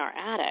that was in our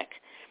attic.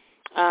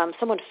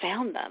 Someone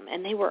found them,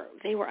 and they were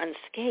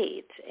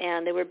unscathed,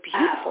 and they were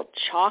beautiful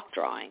chalk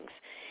drawings.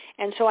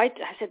 And so I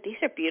said, these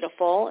are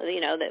beautiful,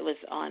 that was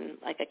on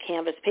like a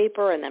canvas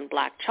paper and then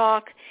black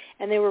chalk,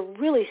 and they were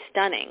really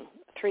stunning,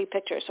 3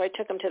 pictures. So I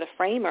took them to the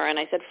framer, and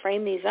I said,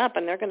 frame these up,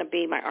 and they're going to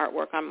be my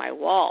artwork on my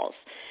walls.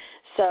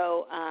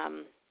 So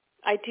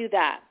I do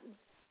that.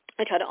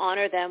 I try to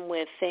honor them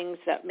with things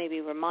that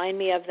maybe remind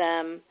me of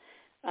them,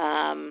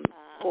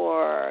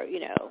 or,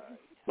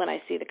 when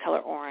I see the color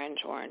orange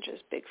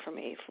is big for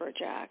me for a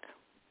jack.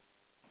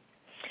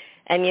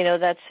 And,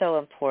 that's so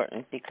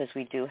important because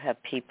we do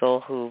have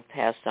people who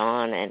passed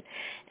on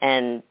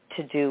and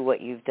to do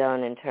what you've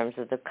done in terms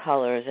of the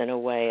colors in a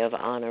way of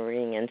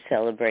honoring and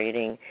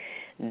celebrating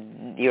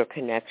your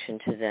connection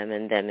to them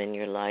and them in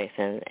your life.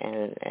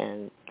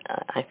 And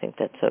I think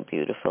that's so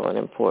beautiful and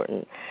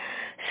important.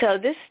 So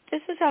this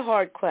is a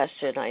hard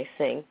question, I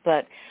think,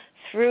 but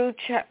through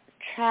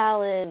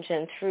challenge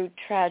and through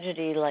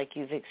tragedy like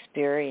you've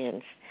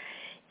experienced,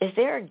 is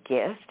there a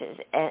gift?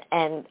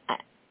 And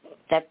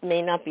that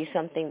may not be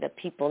something that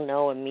people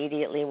know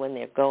immediately when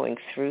they're going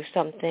through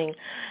something,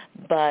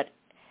 but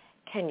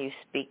can you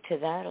speak to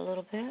that a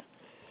little bit?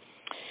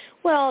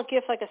 Well, a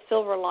gift like a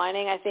silver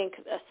lining, I think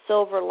a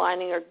silver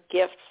lining or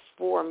gift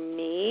for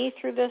me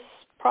through this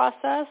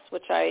process,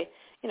 which I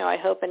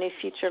hope any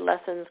future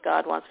lessons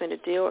God wants me to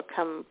do will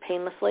come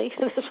painlessly.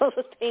 This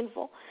was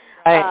painful.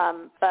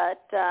 Right.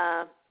 But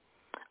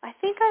I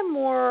think I'm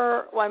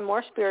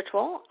more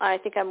spiritual. I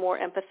think I'm more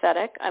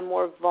empathetic. I'm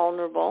more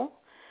vulnerable.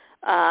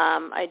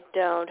 I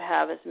don't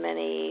have as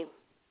many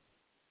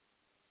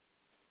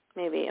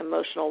maybe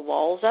emotional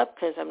walls up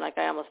because I'm like,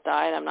 I almost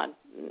died.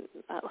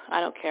 I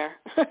don't care.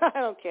 I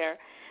don't care.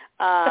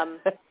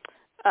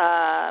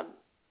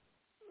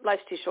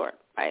 Life's too short,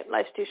 right?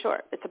 Life's too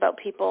short. It's about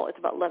people. It's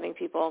about loving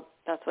people.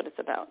 That's what it's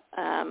about.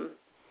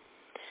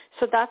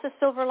 So that's a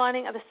silver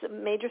lining. The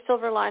major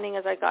silver lining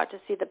is I got to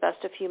see the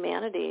best of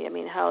humanity. I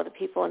mean, how the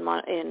people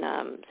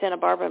in Santa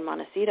Barbara and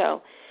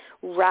Montecito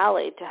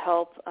rallied to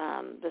help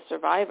the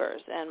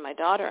survivors, and my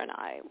daughter and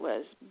I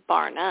was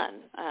bar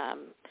none.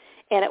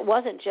 And it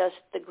wasn't just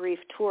the grief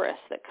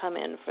tourists that come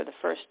in for the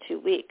first 2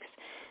 weeks.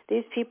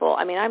 These people,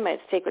 I have a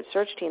sacred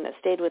search team that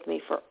stayed with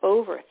me for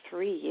over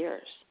 3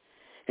 years.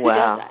 Who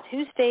does that?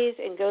 Who stays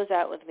and goes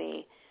out with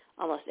me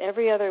almost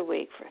every other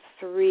week for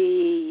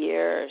 3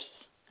 years?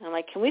 And I'm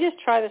like, can we just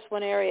try this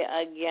one area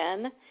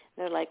again? And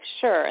they're like,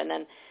 sure. And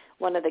then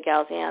one of the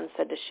gals, Ann,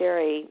 said to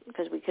Sherry,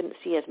 because we couldn't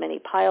see as many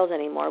piles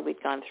anymore,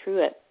 we'd gone through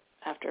it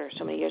after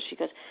so many years, she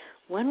goes,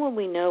 when will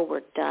we know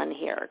we're done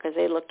here? Because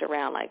they looked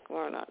around like,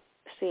 we're not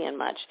seeing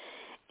much.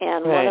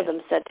 And one of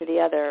them said to the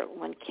other,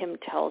 when Kim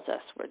tells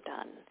us we're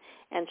done.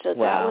 And so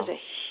that was a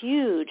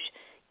huge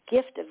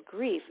gift of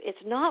grief. It's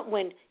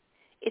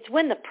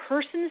when the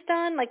person's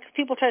done. Like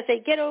people try to say,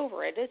 get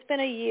over it. It's been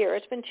a year.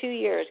 It's been 2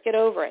 years. Get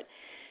over it.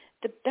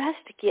 The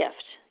best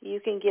gift you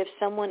can give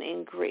someone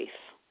in grief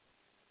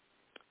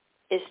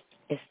is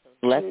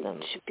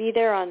to be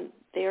there on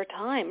their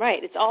time.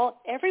 Right.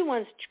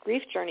 Everyone's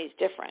grief journey is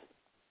different.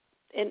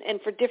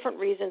 And for different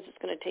reasons, it's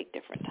going to take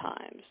different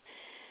times.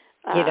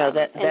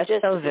 That's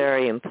so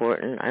very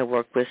important. I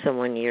worked with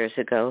someone years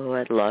ago who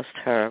had lost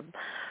her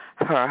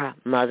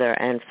mother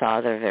and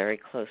father very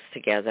close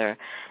together,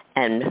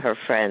 and her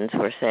friends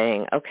were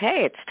saying,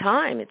 okay, it's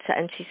time.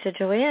 And she said,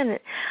 Joanne,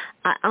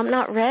 I'm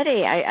not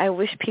ready. I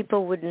wish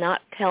people would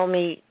not tell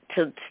me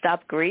to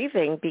stop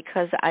grieving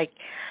because I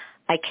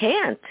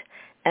can't.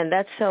 And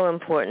that's so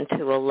important,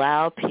 to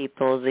allow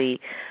people the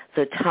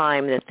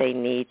time that they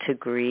need to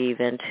grieve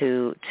and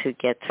to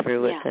get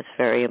through it. That's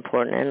very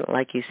important. And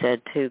like you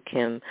said too,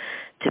 Kim,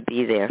 to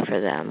be there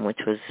for them, which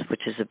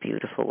is a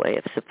beautiful way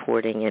of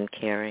supporting and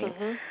caring.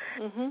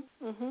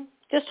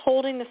 Just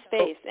holding the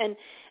space and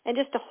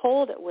just to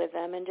hold it with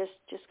them and just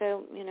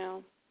go,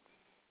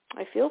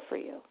 I feel for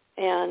you.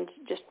 And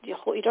just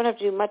you don't have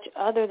to do much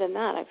other than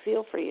that. I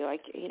feel for you.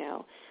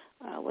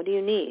 What do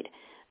you need?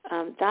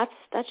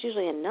 That's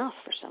usually enough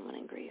for someone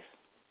in grief.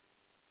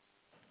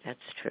 That's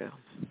true.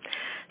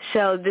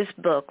 So this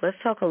book, let's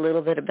talk a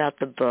little bit about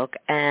the book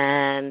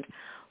and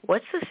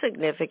what's the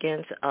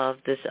significance of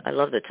this? I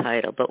love the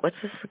title, but what's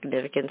the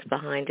significance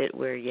behind it,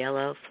 Where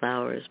Yellow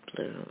Flowers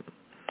Bloom?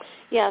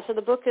 Yeah, so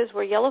the book is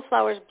Where Yellow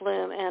Flowers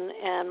Bloom,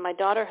 and my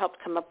daughter helped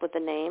come up with the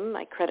name.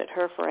 I credit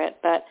her for it.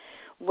 But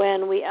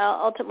when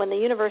the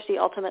university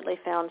ultimately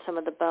found some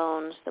of the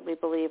bones that we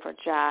believe are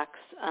Jack's,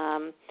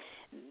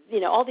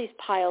 all these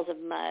piles of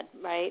mud,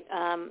 right?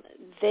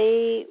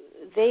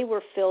 They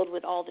were filled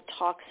with all the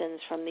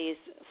toxins from these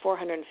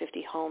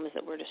 450 homes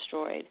that were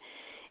destroyed.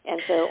 And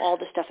so all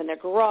the stuff in their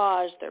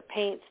garage, their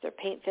paints, their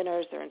paint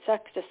thinners, their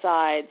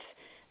insecticides,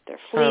 their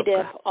flea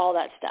dip, all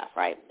that stuff,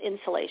 right?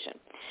 Insulation.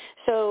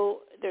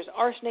 So there's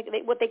arsenic.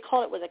 What they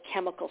call it was a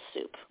chemical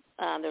soup.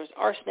 There was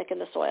arsenic in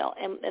the soil.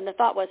 And the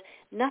thought was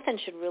nothing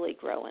should really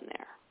grow in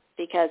there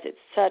because it's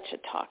such a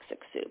toxic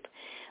soup.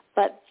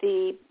 But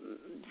the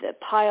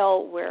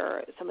pile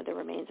where some of the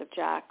remains of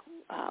Jack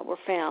were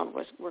found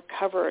were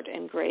covered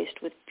and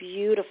graced with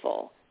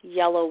beautiful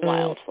yellow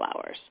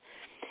wildflowers.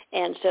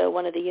 And so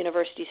one of the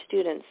university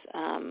students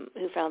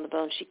who found the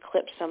bones, she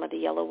clipped some of the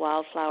yellow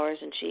wildflowers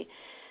and she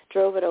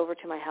drove it over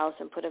to my house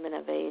and put them in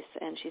a vase.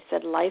 And she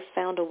said, life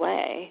found a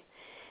way.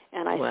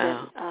 And I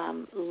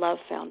said, love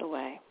found a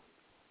way.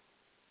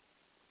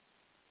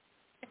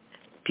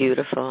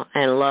 Beautiful.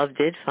 And love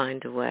did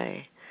find a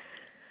way.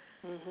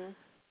 Mm-hmm.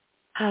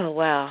 Oh,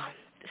 wow.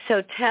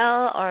 So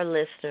tell our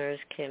listeners,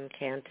 Kim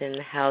Cantin,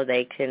 how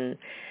they can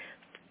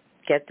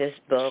get this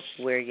book,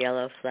 Where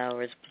Yellow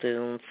Flowers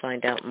Bloom,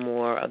 find out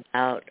more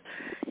about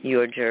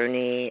your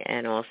journey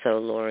and also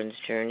Lauren's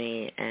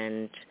journey,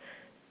 and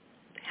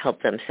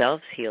help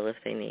themselves heal if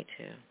they need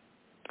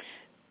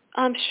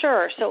to.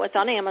 Sure. So it's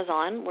on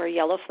Amazon, Where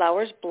Yellow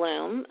Flowers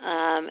Bloom,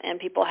 and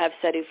people have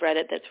said who've read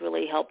it that's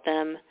really helped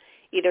them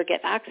either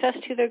get access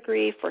to their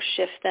grief or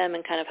shift them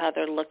and kind of how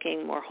they're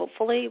looking more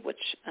hopefully,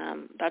 which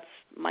that's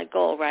my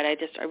goal, right?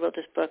 I wrote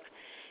this book.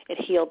 It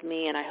healed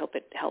me, and I hope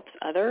it helps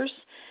others,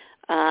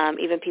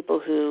 even people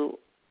who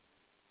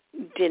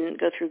didn't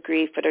go through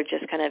grief but are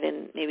just kind of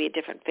in maybe a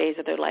different phase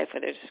of their life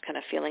where they're just kind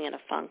of feeling in a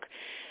funk.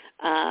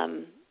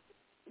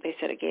 They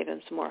said it gave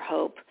them some more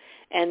hope.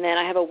 And then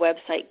I have a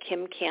website,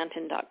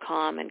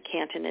 kimcantin.com, and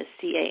Cantin is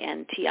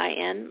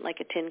C-A-N-T-I-N, like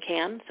a tin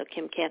can, so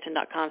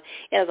kimcantin.com.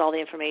 It has all the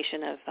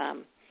information of,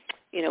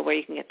 where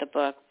you can get the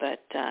book,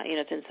 but,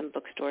 it's in some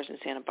bookstores in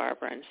Santa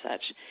Barbara and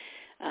such.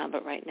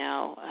 But right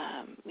now,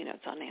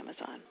 it's on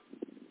Amazon.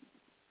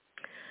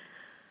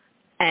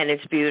 And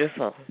it's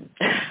beautiful.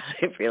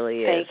 It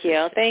really is.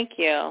 Thank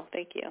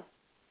you.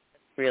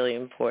 Really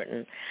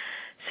important.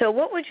 So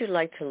what would you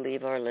like to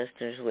leave our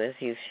listeners with?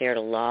 You've shared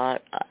a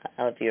lot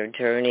of your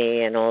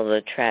journey and all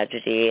the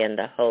tragedy and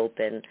the hope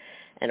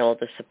and all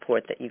the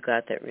support that you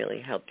got that really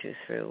helped you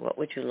through. What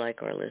would you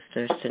like our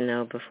listeners to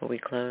know before we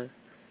close?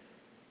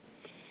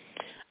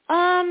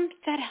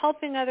 That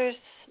helping others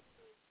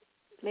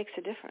makes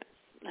a difference.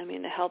 I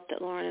mean, the help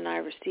that Lauren and I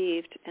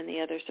received and the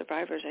other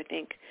survivors, I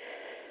think,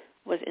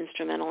 was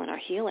instrumental in our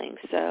healing.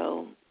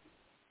 So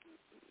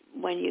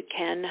when you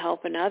can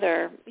help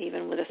another,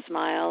 even with a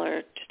smile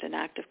or just an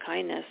act of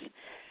kindness,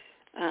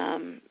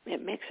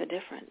 it makes a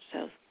difference.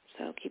 So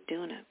keep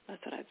doing it.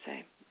 That's what I'd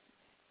say.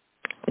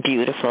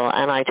 Beautiful,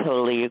 and I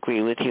totally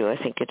agree with you. I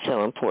think it's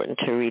so important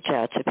to reach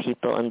out to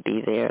people and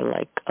be there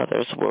like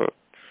others were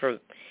for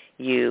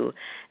you.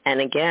 And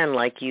again,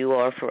 like you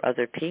are for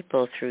other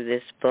people through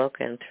this book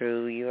and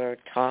through your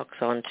talks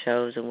on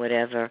shows and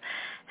whatever,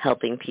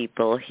 helping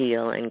people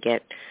heal and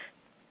get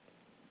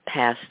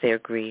past their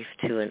grief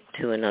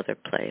to another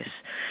place.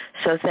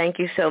 So thank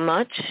you so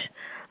much.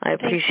 I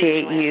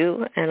appreciate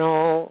you and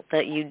all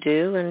that you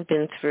do and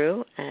been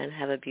through, and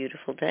have a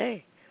beautiful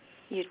day.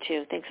 You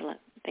too. Thanks a lot.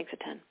 Thanks a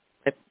ton.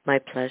 My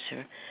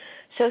pleasure.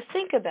 So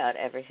think about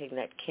everything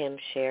that Kim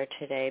shared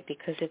today,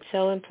 because it's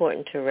so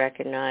important to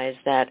recognize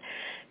that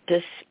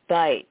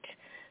despite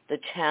the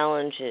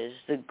challenges,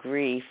 the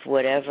grief,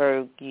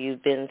 whatever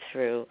you've been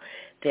through,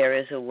 there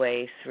is a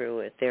way through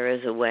it. There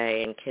is a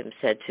way, and Kim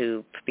said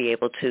to be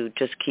able to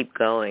just keep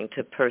going,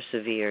 to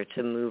persevere,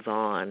 to move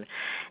on,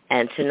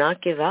 and to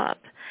not give up.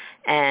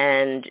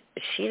 And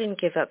she didn't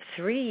give up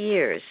 3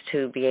 years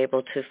to be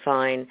able to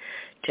find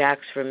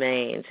Jack's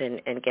remains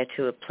and get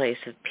to a place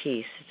of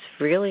peace.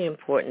 It's really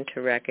important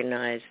to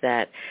recognize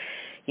that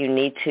you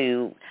need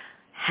to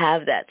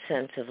have that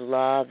sense of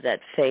love, that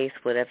faith,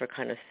 whatever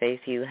kind of faith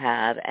you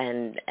have,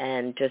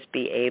 and just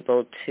be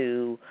able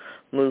to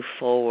move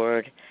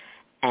forward.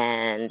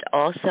 And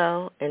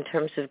also, in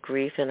terms of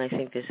grief, and I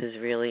think this is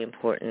really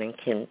important, and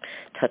Kim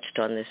touched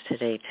on this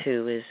today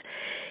too, is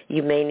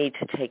you may need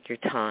to take your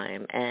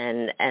time,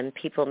 and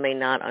people may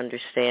not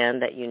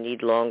understand that you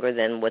need longer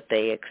than what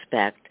they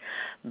expect,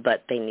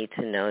 but they need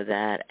to know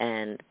that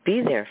and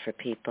be there for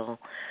people.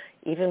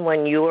 Even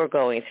when you're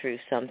going through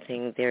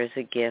something, there's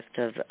a gift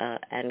of,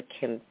 and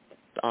Kim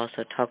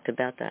also talked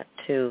about that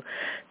too,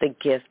 the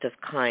gift of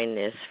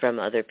kindness from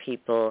other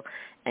people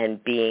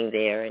and being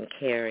there and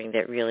caring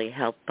that really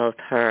helped both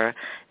her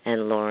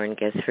and Lauren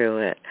get through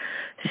it.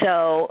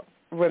 So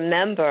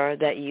remember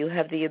that you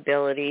have the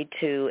ability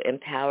to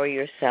empower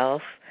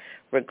yourself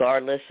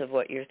regardless of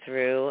what you're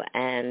through,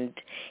 and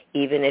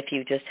even if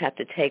you just have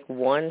to take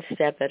one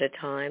step at a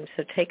time.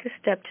 So take a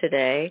step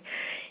today,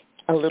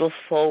 a little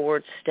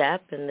forward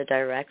step in the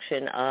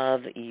direction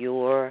of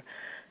your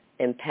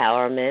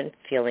empowerment,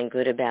 feeling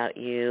good about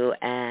you,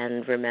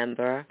 and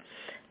remember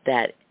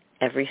that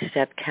every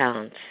step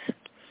counts.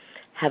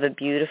 Have a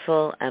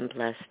beautiful and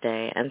blessed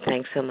day, and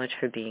thanks so much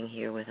for being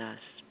here with us.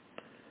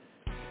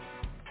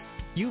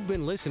 You've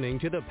been listening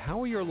to the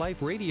Power Your Life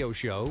radio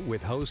show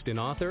with host and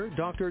author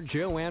Dr.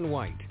 Joanne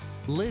White.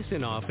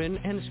 Listen often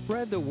and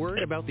spread the word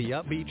about the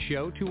upbeat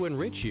show to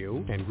enrich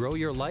you and grow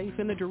your life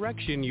in the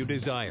direction you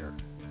desire.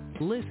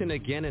 Listen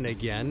again and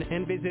again,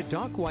 and visit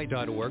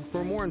docwhite.org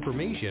for more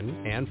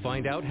information and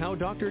find out how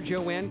Dr.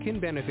 Joanne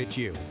can benefit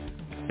you.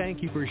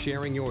 Thank you for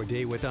sharing your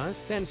day with us,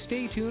 and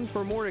stay tuned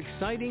for more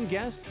exciting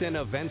guests and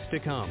events to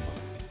come.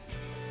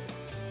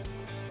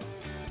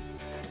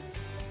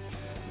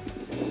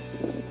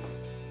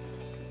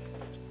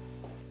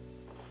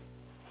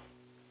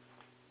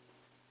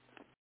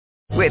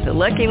 With the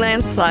Lucky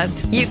Land Slots,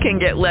 you can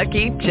get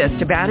lucky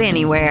just about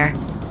anywhere.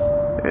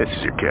 This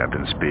is your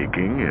captain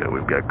speaking.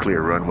 We've got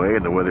clear runway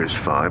and the weather's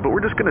fine, but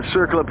we're just going to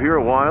circle up here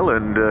a while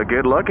and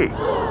get lucky.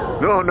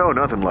 No,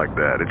 nothing like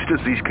that. It's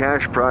just these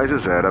cash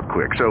prizes add up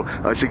quick. So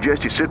I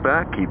suggest you sit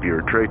back, keep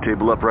your tray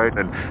table upright,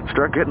 and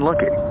start getting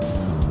lucky.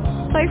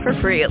 Play for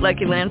free at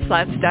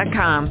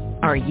LuckyLandSlots.com.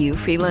 Are you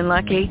feeling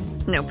lucky?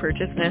 No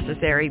purchase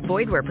necessary.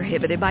 Void where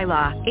prohibited by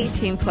law.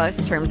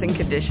 18+ terms and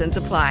conditions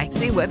apply.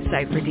 See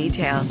website for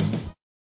details.